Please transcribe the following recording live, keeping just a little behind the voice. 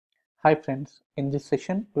Hi friends, in this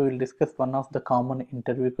session we will discuss one of the common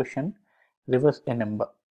interview question, reverse a number.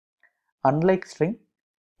 Unlike string,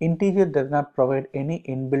 integer does not provide any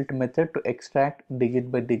inbuilt method to extract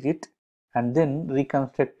digit by digit and then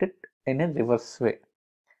reconstruct it in a reverse way.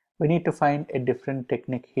 We need to find a different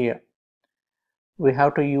technique here. We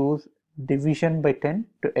have to use division by 10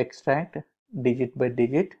 to extract digit by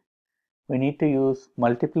digit. We need to use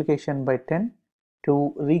multiplication by 10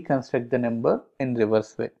 to reconstruct the number in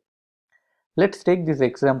reverse way. Let's take this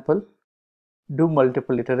example, do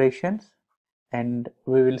multiple iterations, and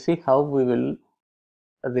we will see how we will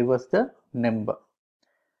reverse the number.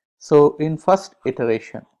 So in first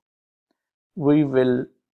iteration, we will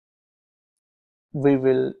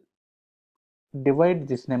divide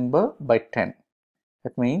this number by 10.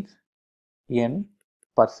 That means n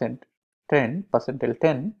percent 10 percentile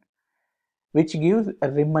 10, which gives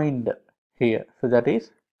a remainder here. So that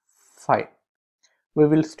is 5. We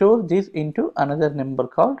will store this into another number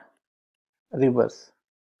called reverse,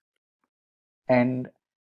 and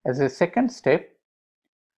as a second step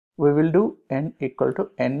we will do n equal to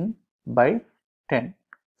n by 10.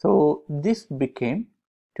 So this became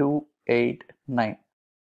 289.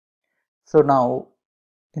 So now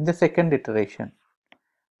in the second iteration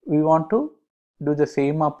we want to do the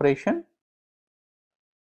same operation,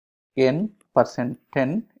 n percent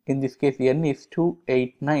 10. In this case n is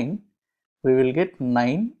 289. We will get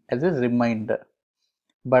 9 as a remainder,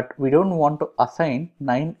 but we don't want to assign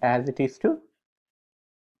 9 as it is to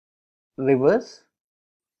reverse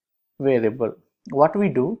variable. What we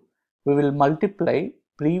do, we will multiply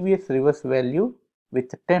previous reverse value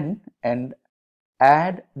with 10 and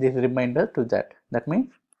add this remainder to that. That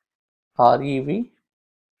means REV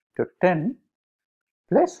to 10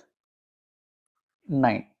 plus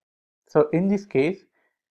 9. So in this case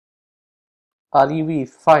REV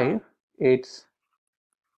is 5, it's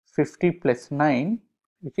 50 plus 9,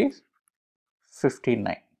 which is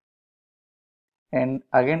 59, and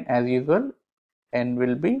again as usual n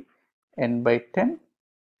will be n by 10.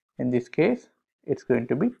 In this case it's going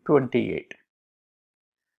to be 28.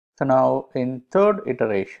 So now in third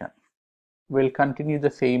iteration we'll continue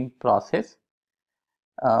the same process.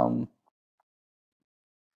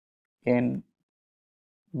 N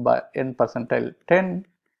by n percentile 10,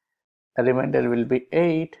 a remainder will be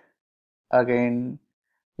 8. Again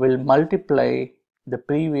we'll multiply the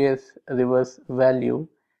previous reverse value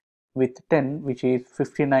with 10, which is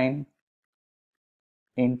 59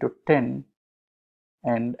 into 10,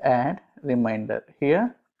 and add remainder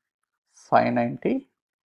here 590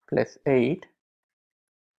 plus 8,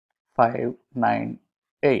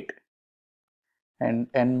 598, and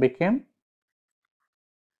n became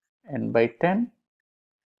n by 10.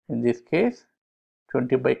 In this case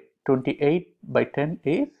 28 by 10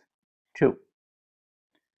 is 2.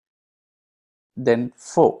 Then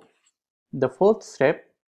 4. The fourth step,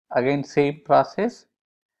 again same process.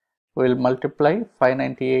 We will multiply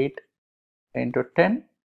 598 into 10,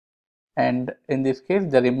 and in this case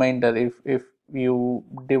the remainder, if you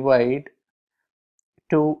divide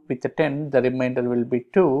 2 with 10, the remainder will be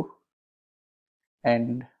 2,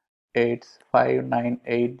 and it's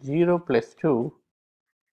 5980 plus 2,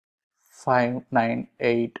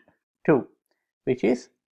 5982, which is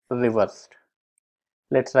reversed.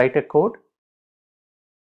 Let's write a code.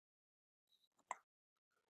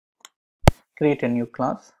 Create a new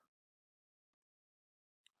class,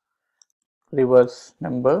 reverse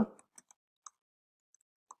number,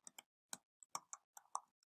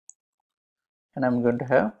 and I'm going to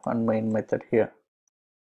have one main method here.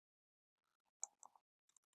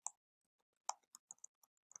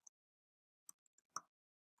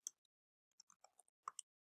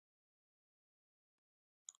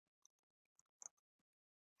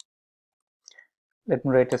 Let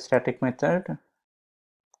me write a static method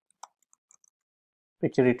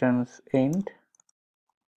which returns int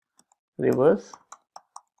reverse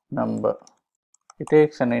number. It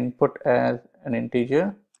takes an input as an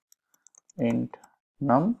integer int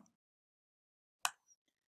num,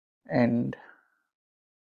 and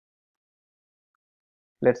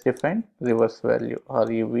let's define reverse value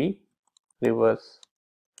rev reverse.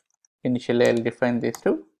 Initially I'll define this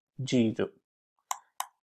to 0.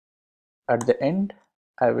 At the end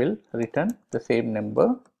I will return the same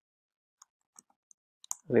number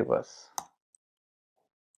reverse.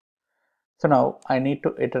 So now I need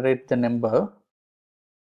to iterate the number,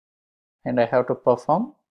 and I have to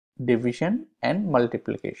perform division and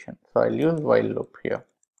multiplication. So I'll use while loop here.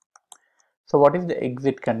 So what is the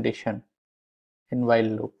exit condition in while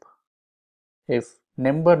loop? If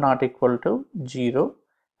number not equal to 0,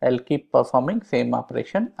 I'll keep performing same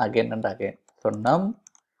operation again and again. So num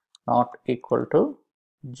not equal to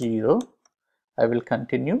 0, I will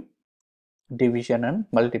continue division and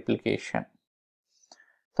multiplication.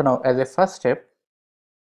 So now as a first step,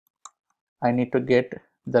 I need to get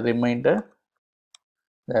the remainder,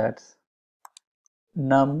 that's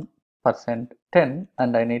num %10,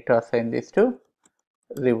 and I need to assign this to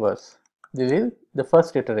reverse. This is the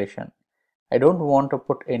first iteration. I don't want to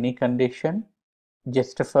put any condition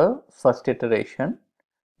just for first iteration,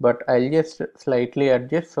 but I'll just slightly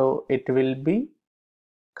adjust so it will be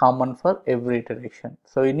common for every iteration.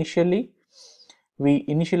 So initially we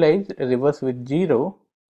initialize reverse with 0,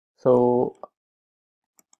 so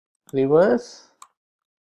reverse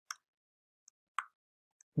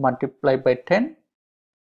multiply by 10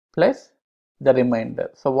 plus the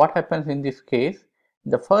remainder. So what happens in this case,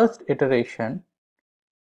 the first iteration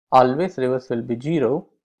always reverse will be 0.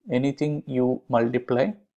 Anything you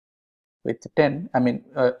multiply with 10,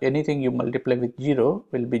 anything you multiply with 0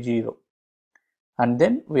 will be 0, and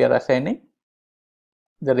then we are assigning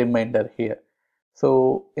the remainder here.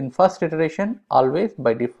 So in first iteration, always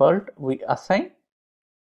by default we assign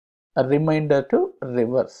a remainder to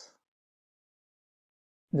reverse.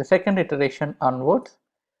 The second iteration onwards,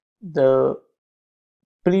 the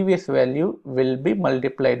previous value will be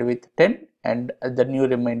multiplied with 10 and the new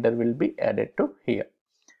remainder will be added to here.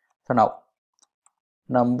 So now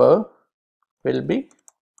number will be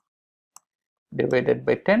divided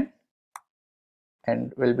by 10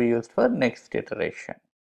 and will be used for next iteration.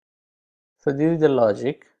 So this is the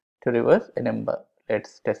logic to reverse a number.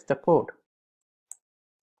 Let's test the code.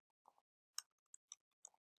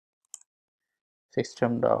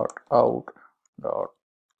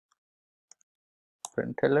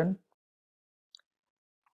 System.out.println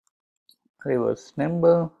reverse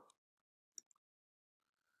number.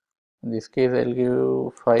 In this case, I'll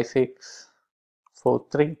give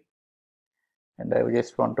 5643, and I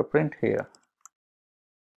just want to print here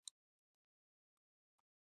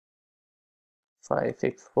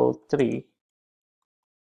 5643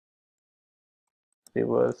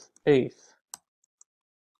 reverse ace.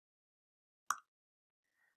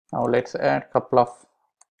 Now let's add a couple of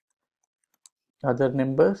other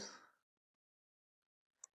numbers.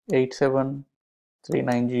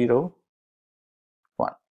 87390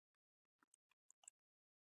 1,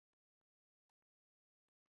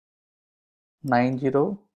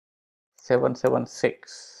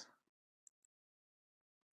 90776.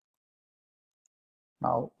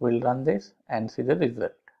 Now we'll run this and see the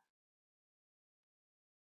result.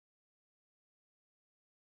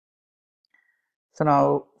 So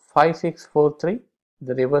now 5643,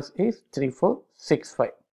 the reverse is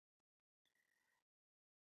 3465.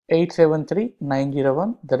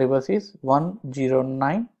 873901, the reverse is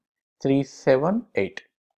 109378.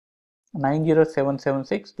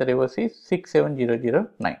 90776, the reverse is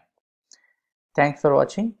 67009. Thanks for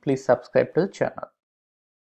watching. Please subscribe to the channel.